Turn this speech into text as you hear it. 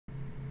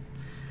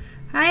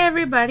Hi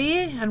everybody,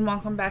 and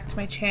welcome back to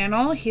my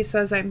channel. He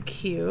says I'm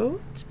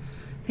cute.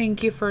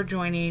 Thank you for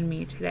joining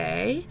me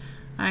today.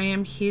 I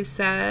am He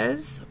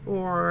Says,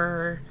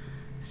 or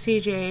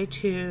CJ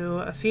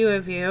to a few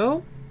of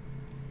you.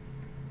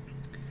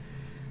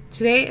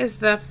 Today is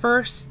the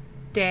first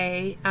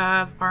day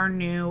of our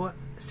new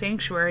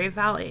Sanctuary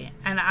Valley,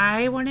 and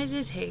I wanted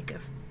to take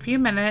a few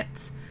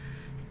minutes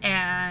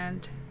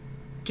and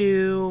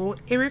do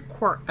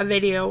a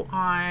video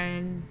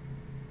on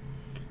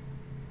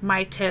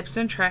my tips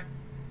and tricks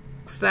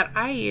that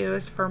I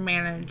use for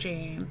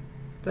managing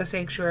the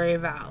Sanctuary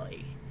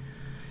Valley.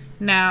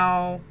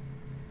 Now,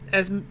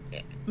 as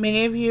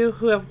many of you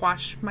who have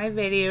watched my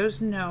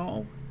videos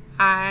know,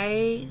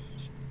 I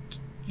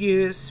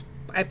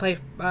play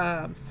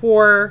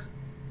four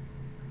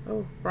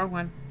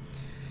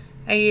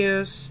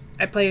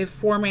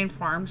main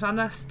farms on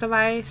this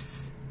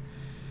device,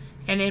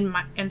 and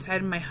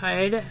inside my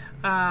HUD,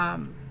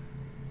 and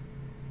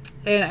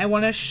I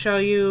want to show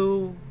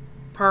you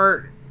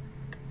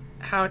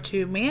how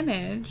to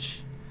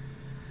manage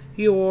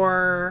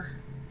your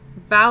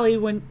Valley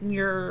when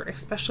you're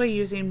especially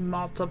using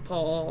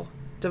multiple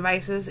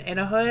devices in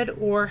a HUD,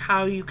 or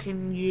how you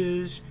can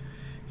use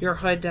your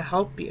HUD to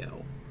help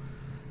you.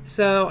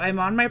 So I'm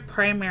on my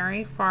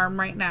primary farm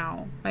right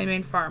now, my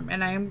main farm,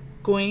 and I'm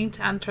going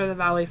to enter the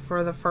Valley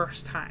for the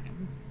first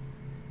time.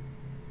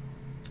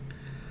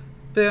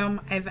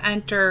 Boom, I've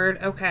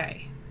entered.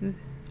 Okay,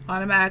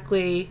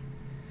 automatically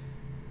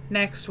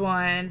next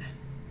one.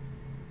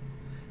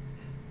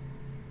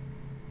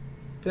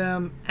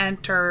 Boom,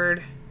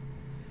 entered,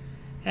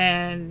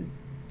 and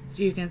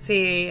you can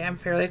see I'm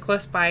fairly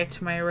close by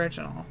to my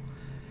original.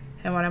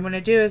 And what I'm going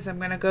to do is I'm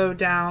going to go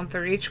down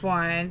through each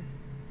one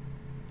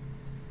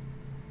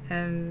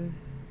and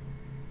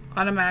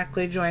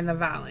automatically join the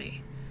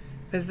Valley,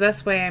 because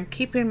this way I'm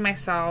keeping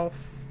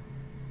myself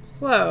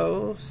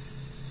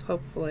close.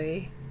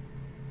 Hopefully,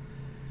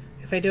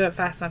 if I do it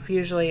fast enough,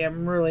 usually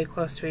I'm really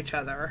close to each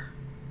other,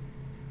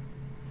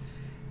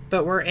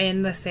 but we're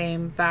in the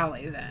same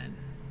Valley then.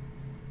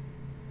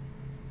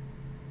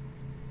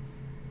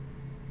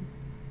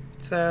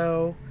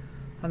 So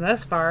on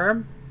this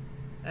farm,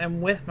 I'm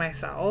with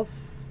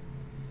myself,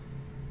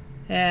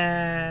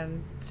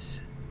 and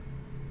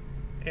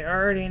I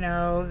already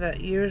know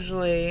that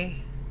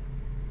usually,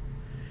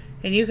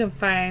 and you can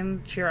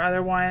find your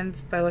other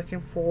ones by looking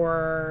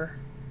for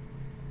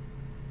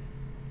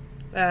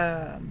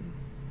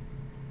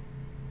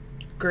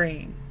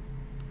green.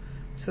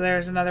 So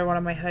there's another one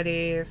of my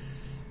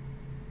hoodies.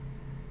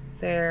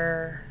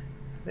 There.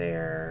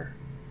 Where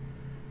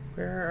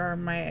are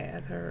my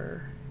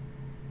other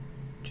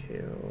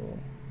two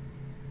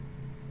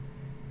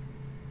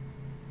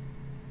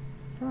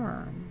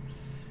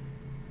farms?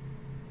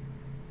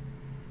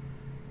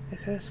 I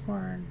could have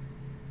sworn.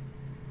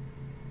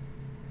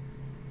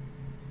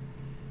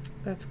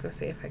 Let's go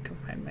see if I can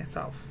find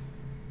myself.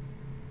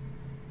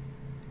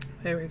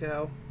 There we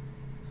go.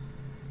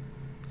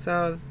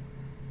 So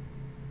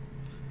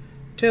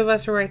two of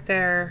us are right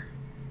there.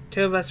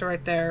 Two of us are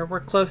right there.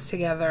 We're close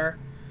together.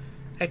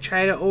 I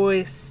try to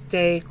always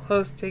stay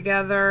close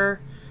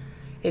together.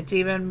 It's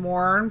even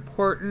more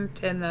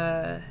important in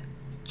the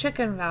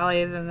Chicken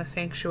Valley than the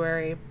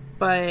Sanctuary,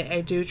 but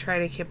I do try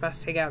to keep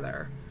us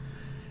together.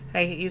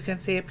 You can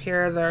see up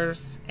here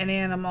there's an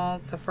animal.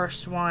 It's the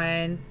first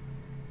one.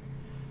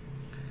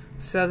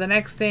 So the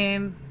next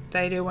thing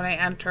that I do when I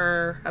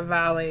enter a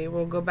valley,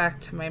 we'll go back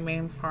to my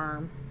main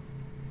farm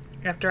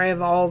after I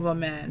have all of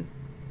them in.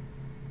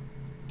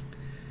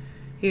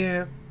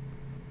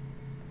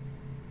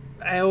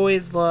 I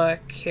always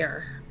look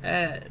here.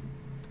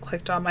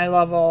 Clicked on my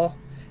level,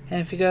 and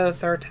if you go to the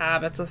third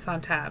tab, it's a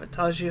Sun tab. It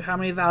tells you how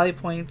many Valley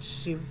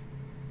points you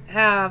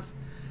have,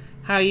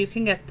 how you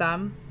can get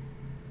them,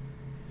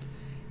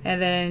 and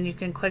then you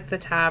can click the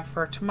tab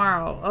for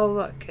tomorrow. Oh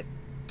look,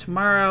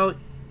 tomorrow,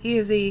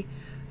 easy.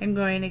 I'm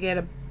going to get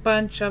a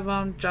bunch of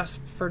them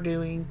just for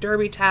doing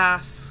derby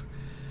tasks,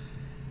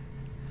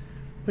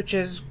 which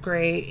is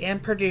great,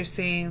 and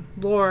producing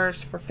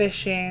lures for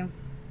fishing,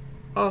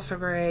 also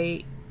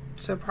great.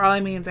 So it probably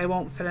means I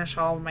won't finish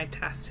all of my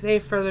tasks today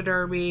for the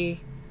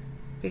derby,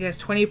 because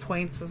 20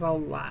 points is a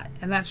lot,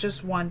 and that's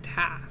just one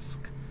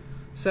task.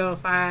 So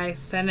if I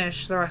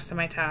finish the rest of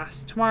my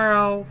tasks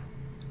tomorrow,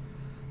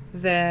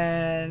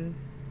 then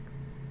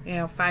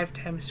 5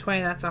 times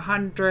 20, that's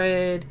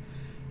 100.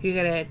 You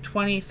get a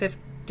 20,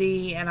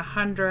 50, and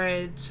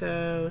 100,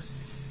 so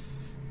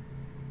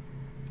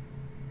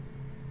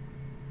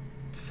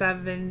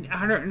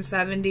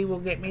 170 will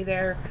get me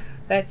there.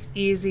 That's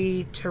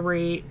easy to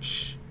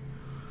reach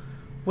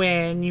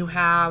when you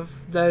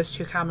have those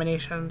two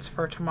combinations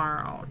for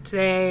tomorrow.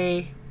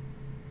 Today,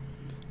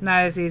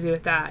 not as easy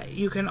with that.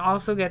 You can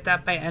also get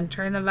that by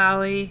entering the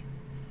Valley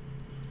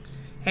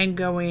and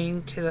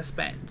going to the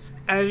spins.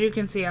 As you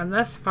can see on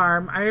this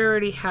farm, I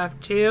already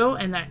have two,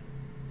 and that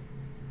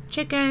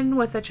chicken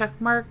with a check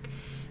mark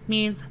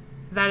means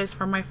that is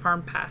for my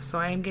farm pass. So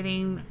I am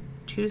getting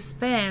 2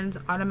 spins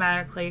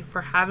automatically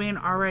for having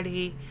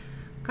already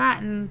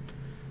gotten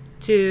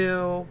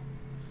to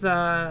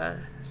the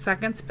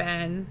second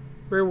spin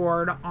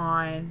reward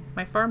on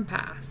my farm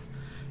pass.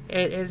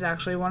 It is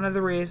actually one of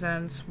the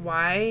reasons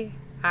why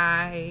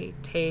I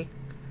take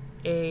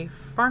a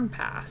farm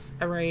pass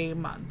every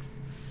month,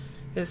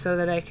 is so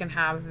that I can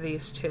have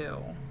these two.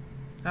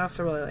 I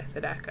also really like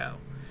the deco.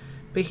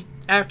 But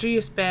after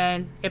you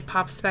spin, it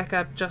pops back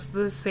up just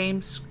the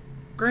same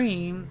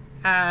screen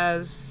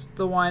as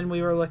the one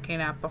we were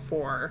looking at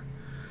before.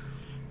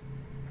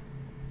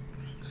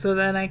 So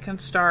then I can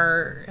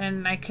start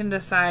and I can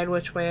decide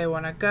which way I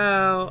want to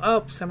go.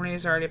 Oh,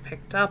 somebody's already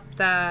picked up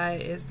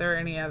that. Is there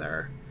any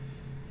other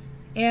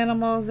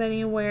animals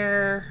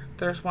anywhere?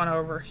 There's one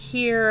over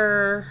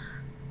here.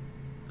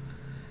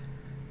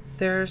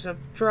 There's a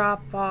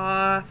drop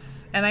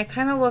off. And I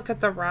kind of look at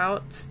the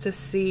routes to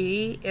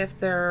see if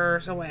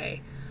there's a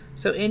way.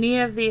 So any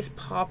of these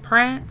paw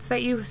prints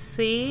that you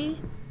see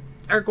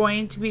are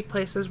going to be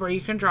places where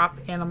you can drop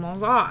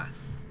animals off.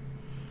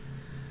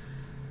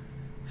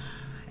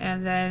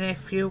 And then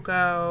if you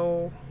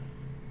go,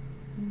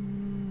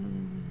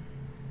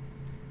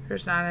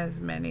 there's not as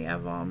many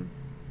of them.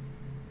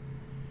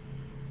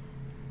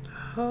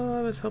 Oh,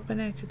 I was hoping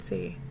I could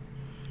see.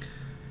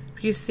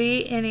 If you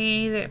see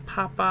any that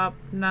pop up,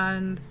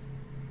 none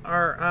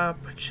are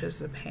up, which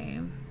is a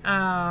pain.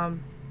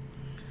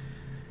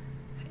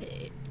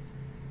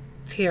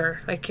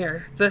 Here, like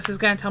here. This is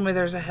going to tell me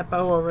there's a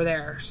hippo over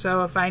there.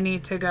 So if I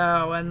need to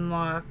go and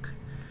look,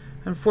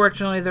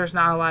 unfortunately there's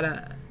not a lot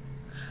of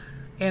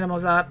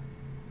animals up.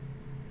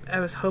 I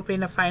was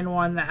hoping to find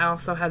one that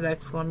also had the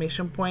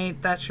exclamation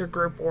point. That's your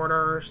group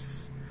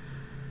orders.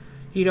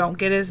 You don't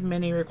get as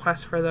many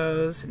requests for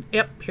those.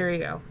 Yep, here you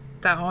go.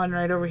 That one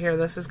right over here.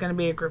 This is going to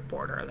be a group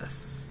order.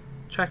 This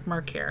check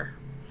mark here.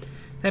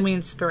 That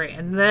means 3.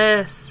 And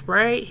this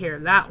right here,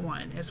 that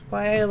one, is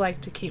why I like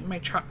to keep my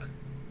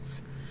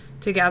trucks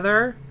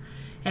together.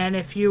 And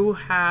if you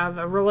have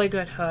a really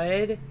good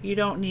hood, you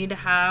don't need to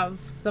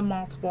have the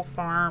multiple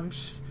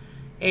farms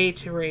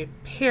to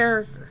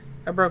repair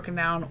a broken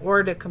down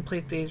or to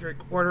complete these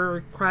order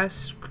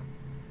requests,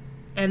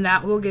 and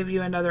that will give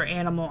you another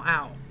animal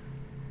out.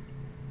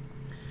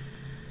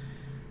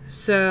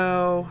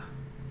 So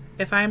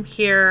if I'm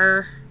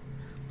here,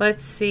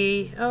 let's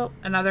see, oh,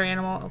 another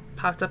animal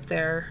popped up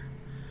there.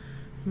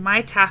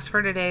 My task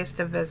for today is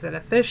to visit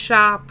a fish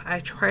shop. I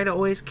try to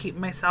always keep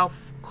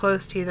myself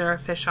close to either a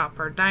fish shop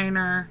or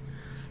diner.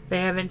 They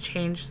haven't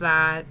changed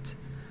that.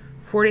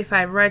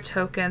 45 red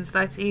tokens,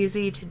 that's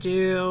easy to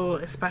do,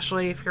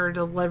 especially if you're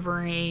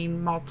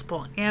delivering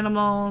multiple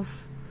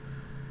animals.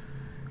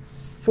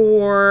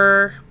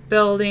 4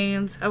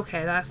 buildings,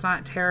 okay, that's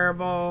not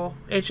terrible.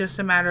 It's just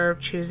a matter of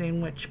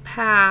choosing which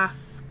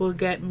path will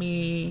get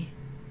me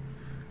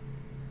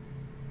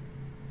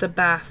the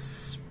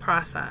best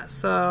process.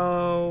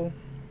 So,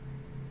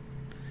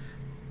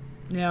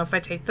 you know, if I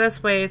take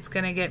this way, it's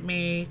going to get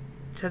me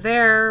to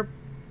there.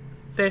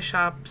 Fish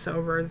shops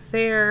over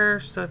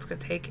there, so it's going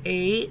to take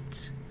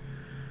 8.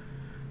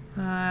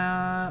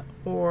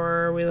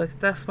 Or we look at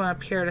this one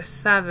up here to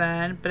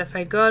 7. But if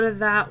I go to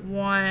that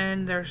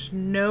one, there's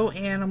no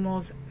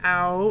animals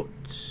out.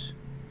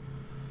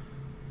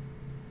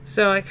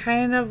 So I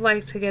kind of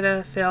like to get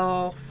a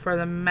feel for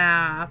the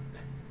map.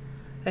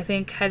 I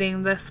think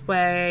heading this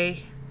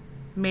way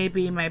may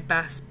be my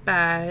best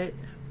bet.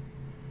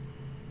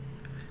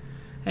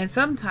 And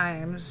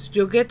sometimes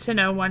you'll get to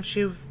know once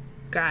you've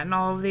gotten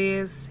all of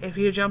these, if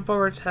you jump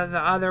over to the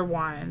other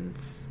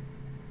ones.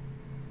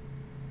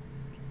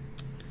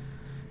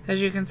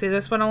 As you can see,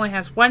 this one only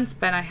has 1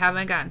 spin. I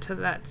haven't gotten to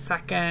that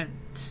second.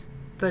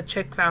 The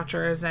chick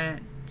voucher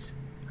isn't,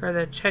 or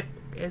the chick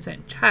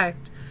isn't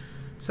checked,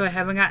 so I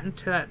haven't gotten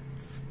to that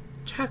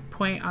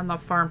checkpoint on the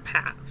farm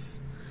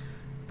pass.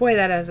 Boy,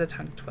 that is a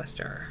tongue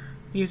twister.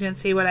 You can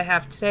see what I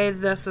have today.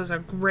 This is a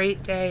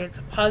great day. It's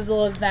a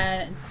puzzle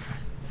event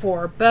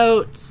for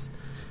boats,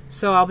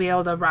 so I'll be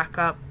able to rack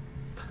up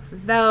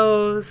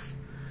those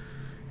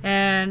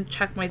and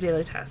check my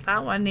daily test.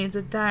 That one needs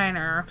a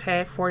diner.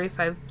 Okay,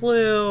 45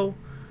 blue.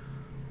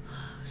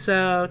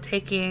 So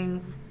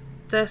taking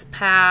this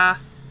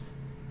path,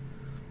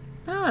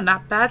 oh,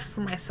 not bad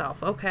for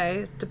myself.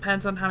 Okay,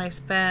 depends on how many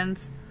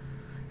spins.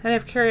 I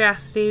have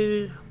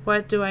curiosity.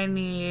 What do I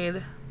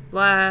need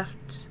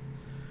left?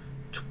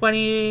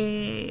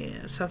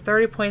 20, so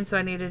 30 points. So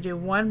I need to do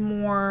one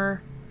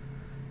more.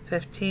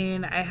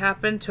 15. I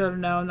happen to have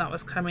known that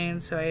was coming,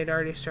 so I had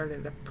already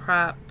started to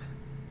prep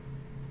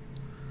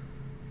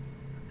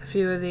a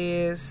few of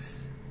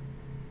these.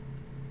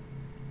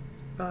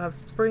 I'll have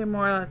 3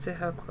 more. Let's see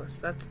how close.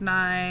 That's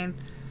 9.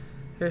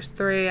 There's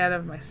 3 out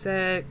of my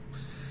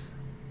 6.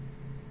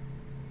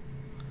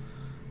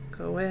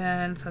 Go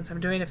in. Since I'm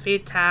doing a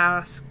feed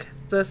task,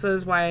 this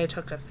is why I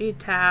took a feed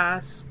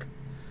task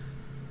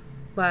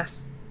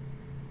last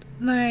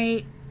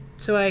night,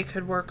 so I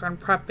could work on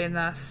prepping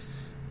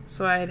this.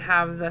 So I'd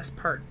have this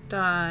part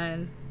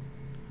done.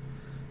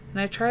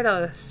 And I try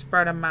to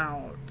spread them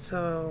out,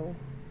 so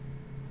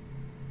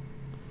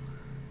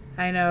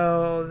I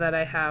know that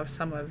I have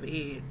some of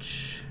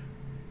each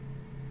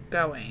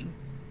going.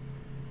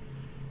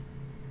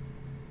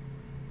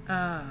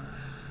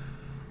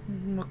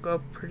 We'll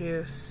go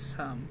produce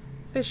some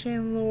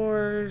fishing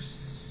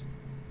lures.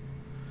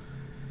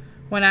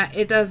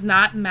 It does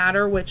not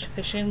matter which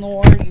fishing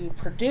lure you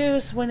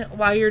produce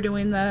while you're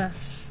doing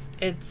this.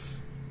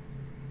 It's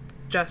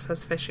just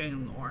as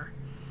fishing lure.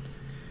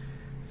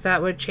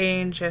 That would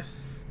change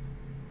if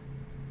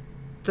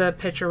the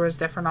picture was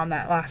different on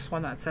that last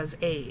one that says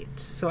 8.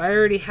 So I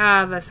already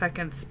have a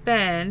second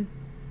spin.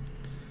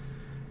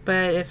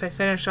 But if I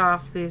finish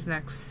off these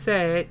next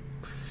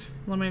 6,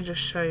 let me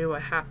just show you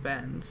what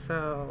happens.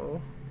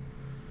 So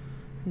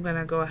I'm going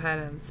to go ahead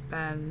and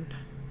spend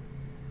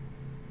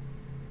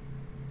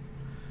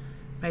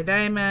my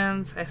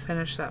diamonds. I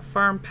finished that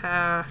farm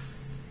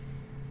pass.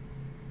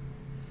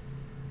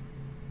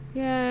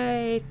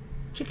 Yay!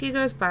 Chicky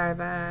goes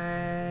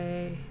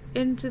bye-bye.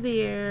 Into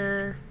the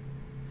air.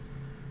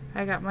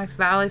 I got my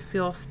Valley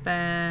Fuel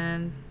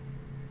spin.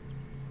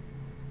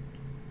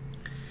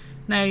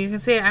 Now you can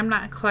see I'm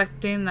not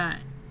collecting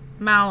that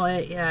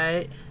mallet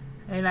yet.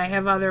 And I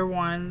have other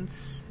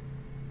ones.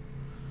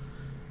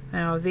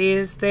 Now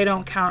these, they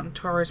don't count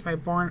towards my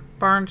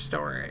barn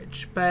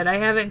storage. But I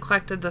haven't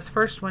collected this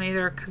first one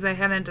either because I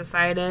hadn't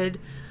decided.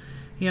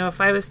 You know, if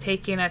I was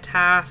taking a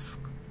task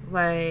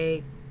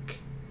like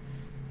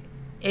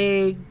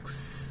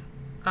eggs,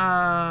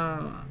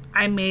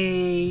 I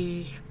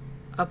may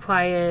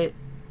apply it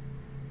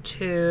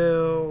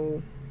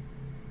to...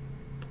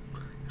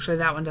 Actually,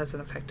 that one doesn't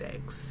affect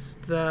eggs.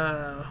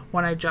 The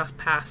one I just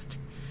passed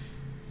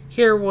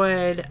here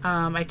would,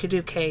 I could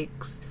do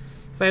cakes.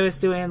 If I was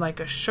doing like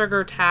a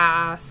sugar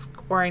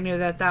task, or I knew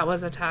that that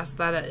was a task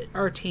that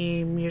our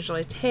team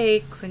usually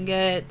takes and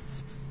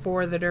gets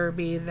for the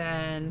derby,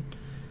 then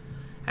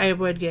I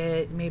would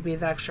get maybe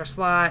the extra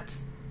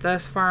slots.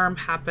 This farm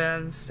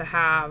happens to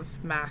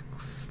have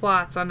max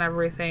slots on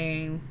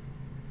everything.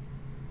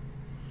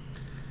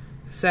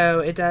 So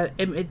it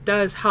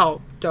does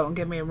help, don't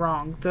get me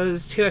wrong.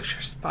 Those 2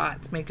 extra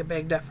spots make a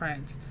big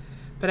difference.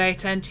 But I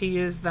tend to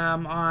use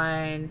them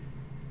on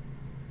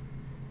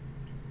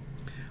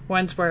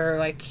ones where,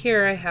 like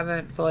here, I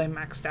haven't fully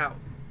maxed out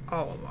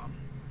all of them.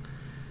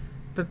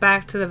 But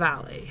back to the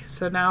valley.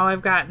 So now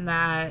I've gotten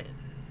that.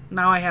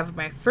 Now I have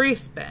my 3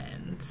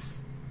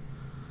 spins.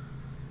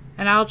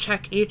 And I'll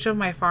check each of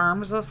my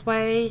farms this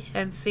way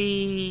and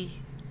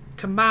see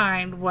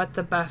combined what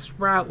the best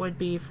route would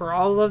be for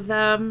all of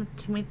them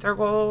to meet their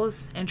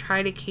goals, and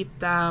try to keep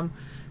them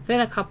within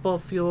a couple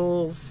of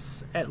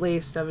fuels at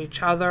least of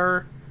each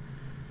other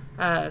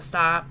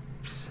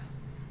stops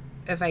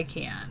if I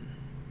can.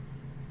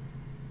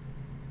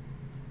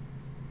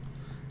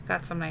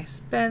 Got some nice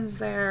spins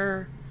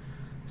there,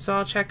 so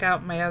I'll check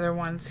out my other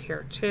ones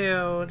here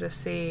too to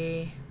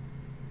see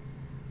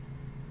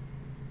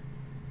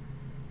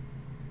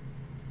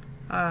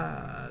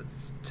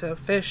to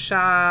fish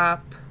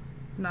shop.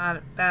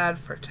 Not bad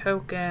for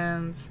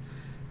tokens.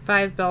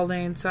 5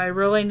 buildings, so I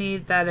really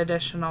need that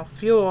additional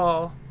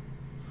fuel.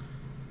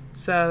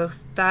 So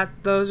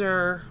those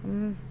are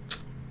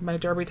my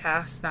derby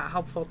tasks. Not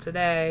helpful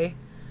today,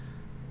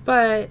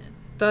 but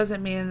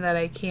doesn't mean that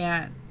I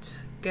can't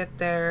get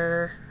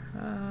there.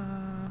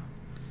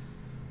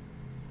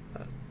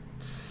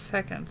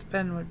 Second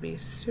spin would be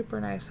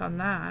super nice on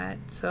that.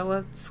 So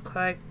let's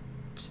collect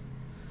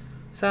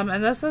some,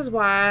 and this is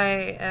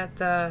why at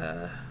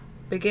the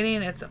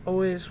beginning it's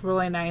always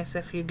really nice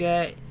if you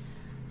get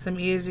some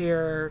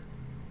easier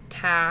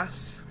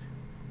tasks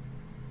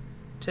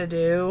to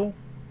do.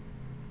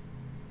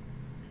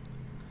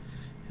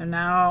 And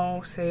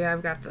now say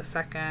I've got the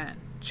second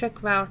chick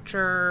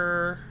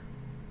voucher.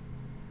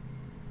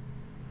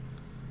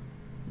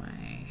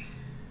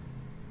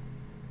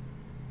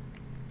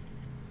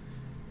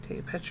 Take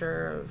a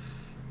picture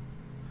of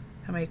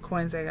how many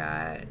coins I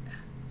got. I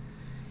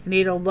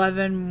need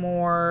 11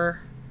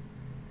 more.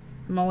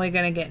 I'm only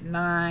gonna get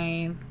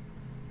 9.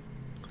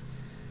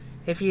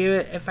 If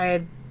I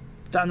had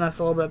done this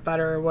a little bit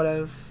better, it would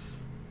have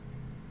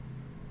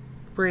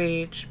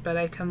reached, but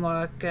I can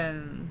look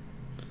and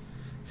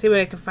see what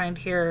I can find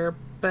here.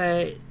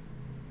 But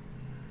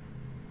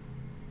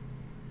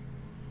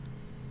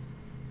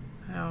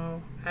I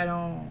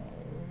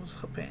was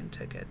hoping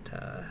to get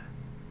to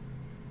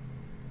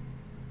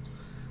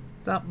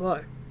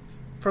look.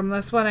 From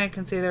this one I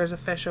can see there's a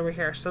fish over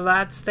here, so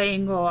that's the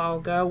angle I'll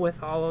go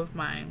with all of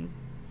mine.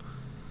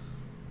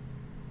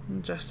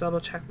 Just double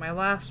check my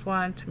last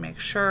one to make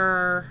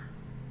sure.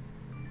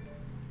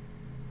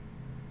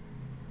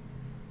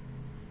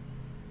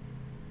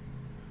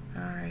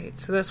 Alright,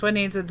 so this one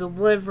needs a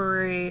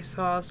delivery,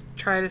 so I'll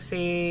try to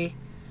see,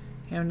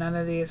 none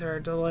of these are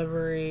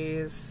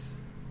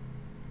deliveries.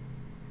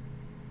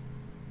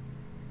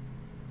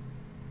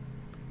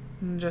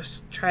 And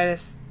just try to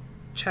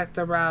check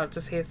the route to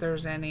see if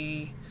there's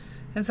any,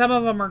 and some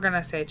of them are going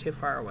to say too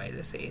far away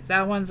to see.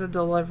 That one's a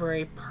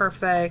delivery,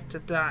 perfect,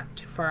 it's not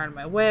too far in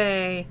my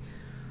way.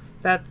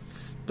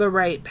 That's the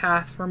right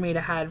path for me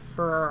to head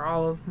for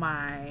all of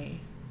my,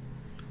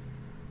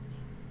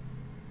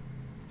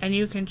 and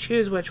you can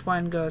choose which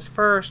one goes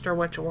first or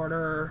which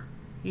order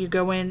you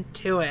go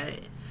into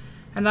it.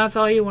 And that's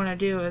all you want to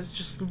do is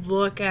just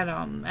look at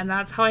them. And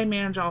that's how I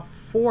manage all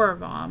 4 of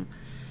them.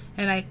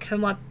 And I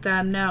can let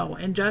them know.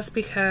 And just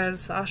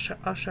because, I'll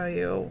show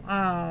you.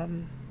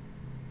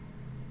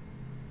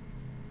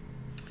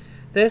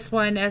 This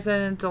one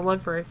isn't in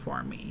delivery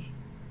for me.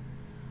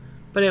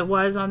 But it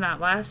was on that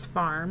last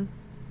farm.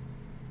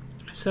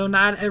 So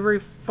not every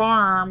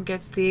farm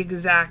gets the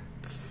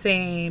exact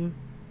same.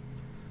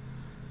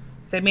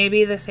 They may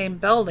be the same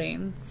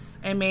buildings.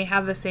 And may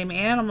have the same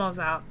animals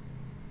out.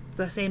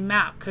 The same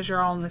map, because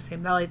you're all in the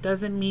same valley. It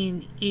doesn't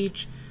mean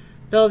each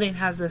building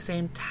has the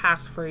same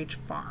task for each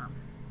farm.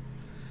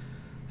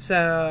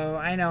 So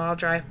I know I'll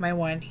drive my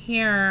one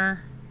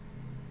here.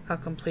 I'll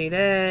complete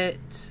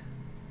it.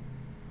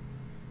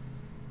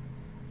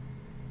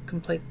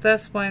 Complete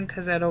this one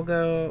because it'll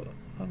go.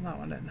 Well, that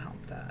one didn't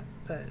help that,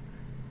 but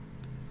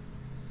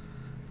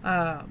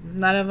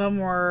none of them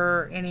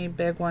were any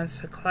big ones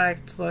to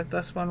collect. Look,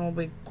 this one will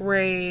be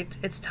great.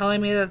 It's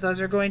telling me that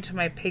those are going to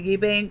my piggy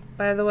bank,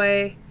 by the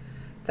way.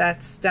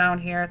 That's down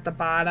here at the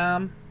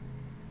bottom.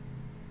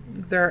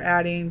 They're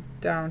adding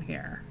down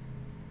here.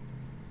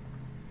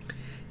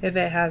 If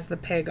it has the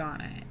pig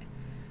on it.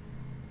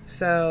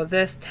 So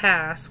this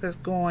task is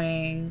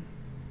going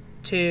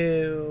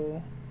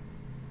to...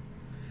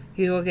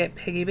 You will get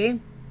piggy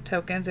bank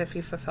tokens if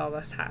you fulfill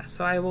this task.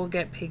 So I will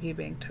get piggy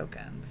bank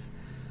tokens.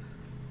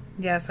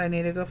 Yes, I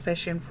need to go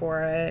fishing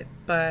for it,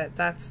 but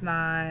that's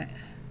not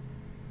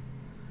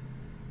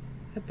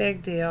a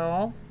big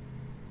deal.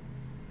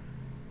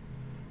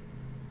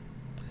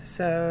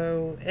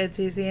 So it's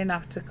easy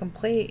enough to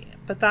complete.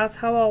 But that's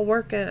how I'll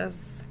work it,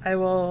 is I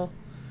will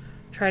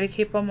try to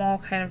keep them all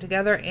kind of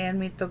together and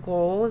meet the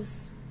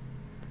goals.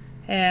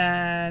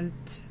 And,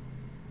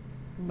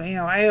 you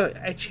know,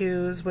 I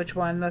choose which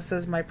one. This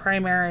is my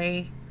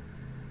primary.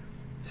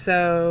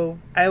 So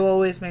I will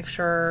always make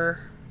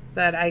sure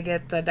that I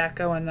get the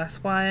deco in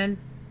this one.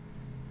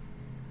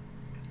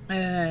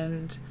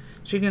 And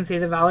as you can see,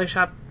 the Valley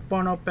Shop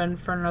won't open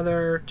for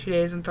another 2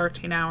 days and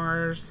 13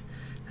 hours.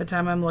 The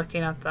time I'm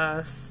looking at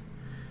this,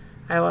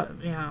 I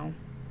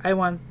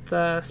want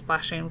the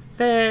splashing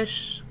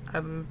fish.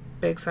 I'm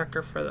a big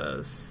sucker for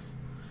those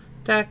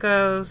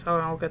decos.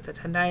 I'll get the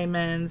 10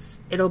 diamonds.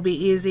 It'll be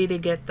easy to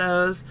get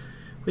those.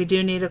 We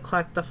do need to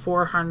collect the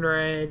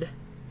 400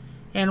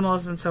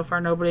 animals, and so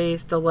far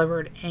nobody's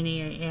delivered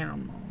any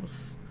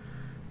animals.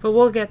 But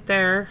we'll get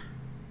there.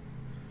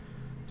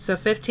 So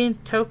 15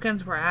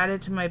 tokens were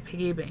added to my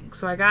piggy bank.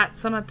 So I got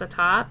some at the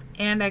top,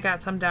 and I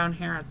got some down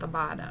here at the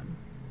bottom.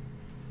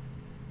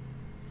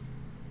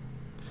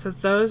 So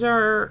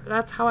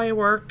that's how I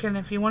work. And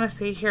if you want to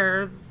see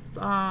here,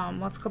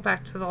 let's go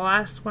back to the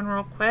last one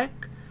real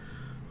quick.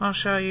 I'll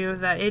show you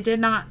that it did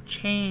not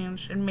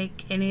change and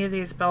make any of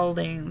these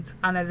buildings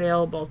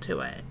unavailable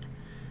to it.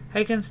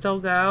 I can still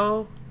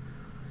go,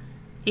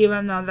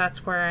 even though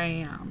that's where I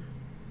am.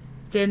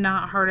 Did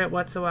not hurt it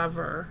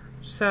whatsoever.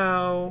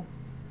 So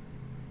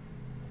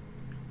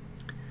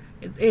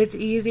it's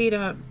easy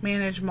to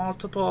manage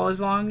multiple as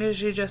long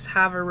as you just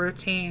have a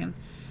routine.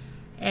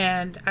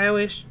 And I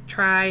always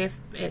try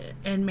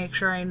and make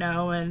sure I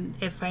know. And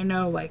if I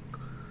know, like,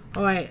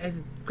 oh,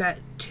 I've got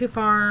 2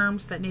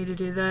 farms that need to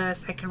do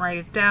this, I can write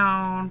it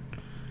down.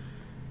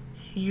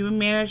 You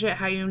manage it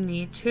how you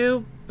need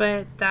to,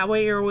 but that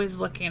way you're always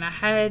looking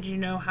ahead. You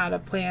know how to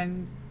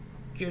plan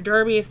your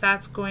derby if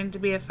that's going to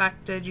be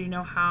affected. You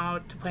know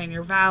how to plan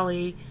your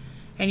valley,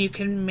 and you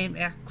can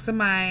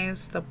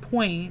maximize the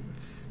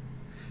points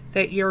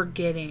that you're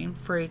getting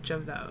for each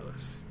of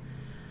those.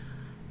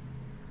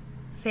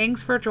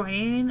 Thanks for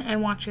joining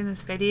and watching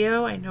this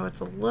video. I know it's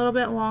a little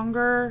bit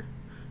longer.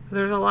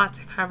 There's a lot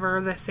to cover.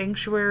 The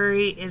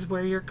sanctuary is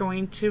where you're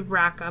going to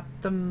rack up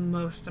the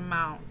most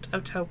amount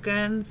of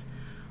tokens.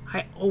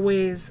 I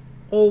always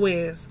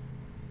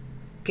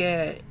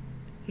get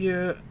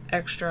you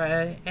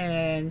extra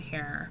in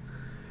here.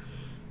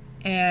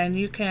 And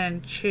you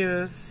can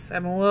choose.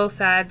 I'm a little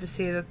sad to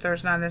see that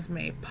there's not as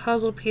many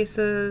puzzle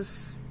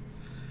pieces.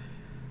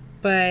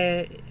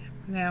 But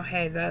now,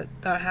 hey, that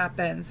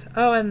happens.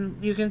 Oh,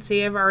 and you can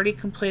see I've already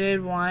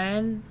completed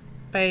one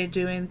by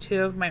doing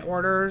 2 of my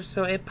orders,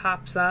 so it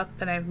pops up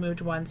and I've moved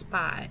 1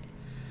 spot.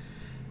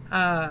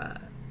 I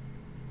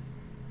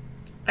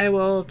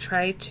will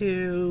try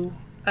to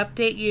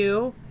update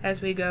you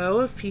as we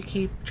go if you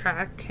keep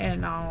track,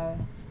 and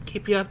I'll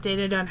keep you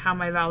updated on how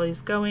my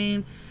valley's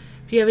going.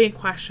 If you have any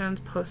questions,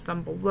 post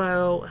them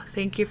below.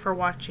 Thank you for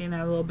watching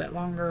a little bit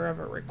longer of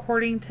a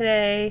recording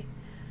today.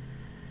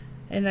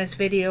 In this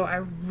video, I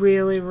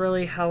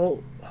really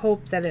hope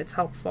that it's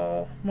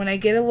helpful. When I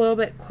get a little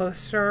bit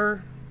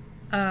closer,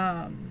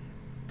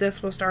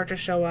 this will start to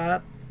show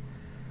up.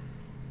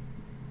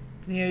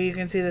 You know, you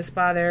can see the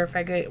spot there. If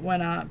I get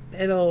one up,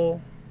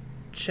 it'll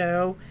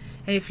show.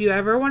 And if you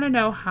ever want to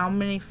know how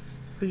many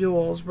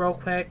fuels, real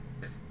quick,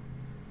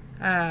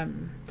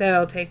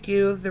 that'll take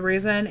you, the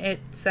reason it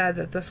said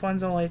that this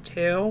one's only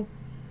 2,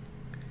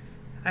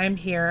 I'm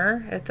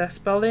here at this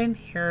building.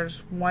 Here's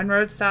 1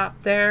 road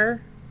stop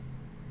there.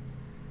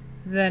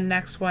 the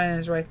next one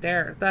is right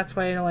there. That's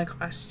why it only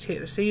costs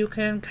 2. So you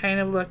can kind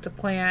of look to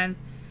plan.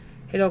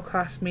 It'll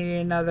cost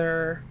me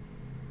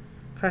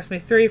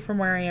 3 from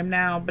where I am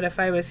now, but if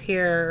I was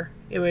here,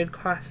 it would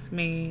cost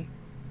me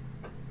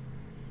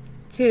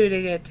 2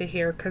 to get to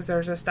here because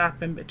there's a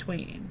stop in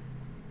between.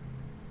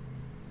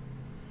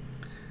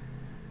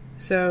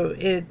 So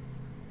to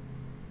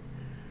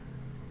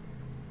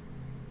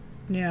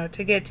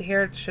get to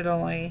here,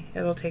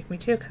 it'll take me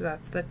 2 because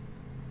that's the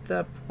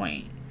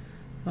point.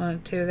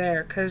 1, 2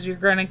 there, because you're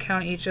going to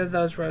count each of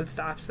those road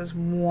stops as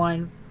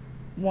one,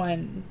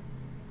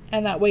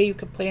 and that way you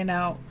can plan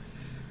out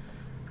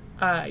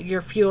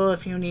your fuel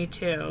if you need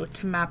to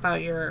map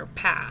out your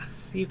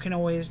path. You can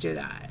always do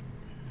that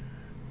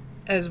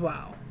as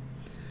well.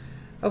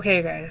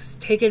 Okay, guys,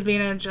 take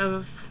advantage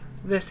of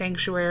the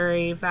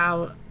Sanctuary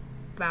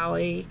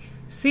Valley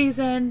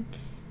season.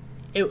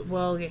 It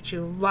will get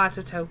you lots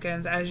of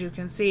tokens. As you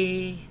can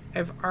see,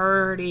 I've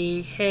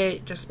already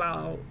hit just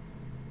about,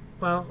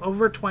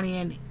 over 20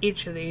 in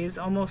each of these,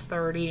 almost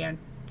 30 and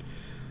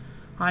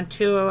on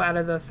 2 out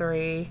of the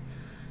 3.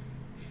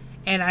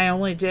 And I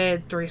only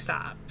did 3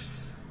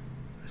 stops.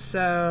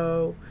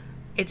 So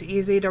it's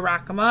easy to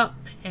rack them up,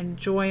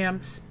 enjoy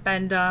them,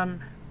 spend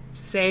them,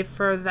 save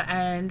for the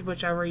end,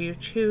 whichever you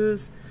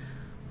choose.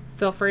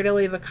 Feel free to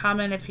leave a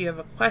comment if you have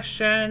a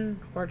question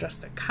or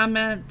just a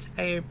comment.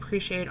 I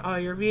appreciate all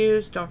your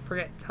views. Don't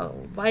forget to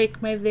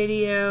like my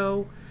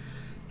video.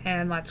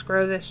 And let's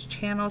grow this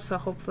channel so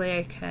hopefully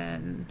I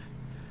can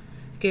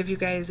give you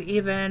guys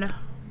even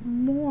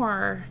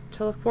more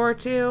to look forward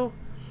to.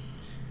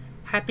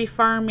 Happy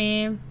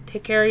farming.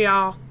 Take care,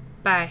 y'all.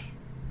 Bye.